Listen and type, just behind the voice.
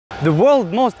The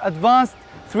world's most advanced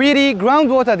 3D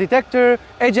groundwater detector,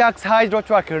 Ajax Hydro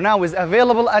Tracker, now is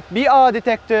available at BR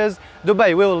Detectors, Dubai.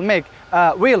 We will make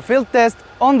a real field test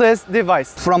on this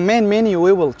device. From main menu,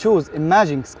 we will choose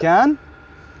imaging scan.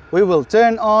 We will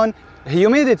turn on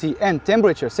humidity and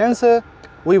temperature sensor.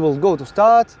 We will go to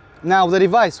start. Now the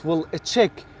device will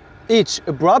check each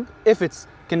probe if it's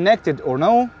connected or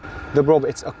no. The probe,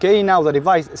 it's okay. Now the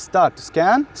device start to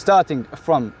scan, starting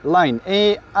from line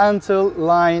A until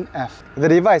line F. The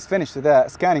device finished the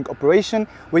scanning operation.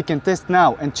 We can test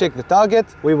now and check the target.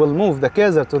 We will move the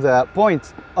cursor to the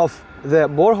point of the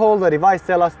borehole. The device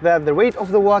tells us that the rate of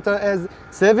the water is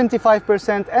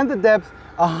 75% and the depth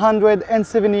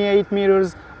 178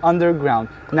 meters underground.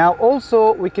 Now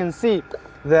also we can see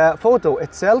the photo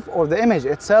itself or the image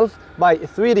itself by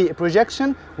 3D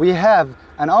projection. We have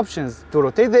an options to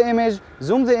rotate the image,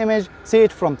 zoom the image, see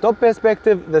it from top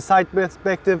perspective, the side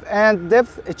perspective, and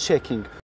depth checking.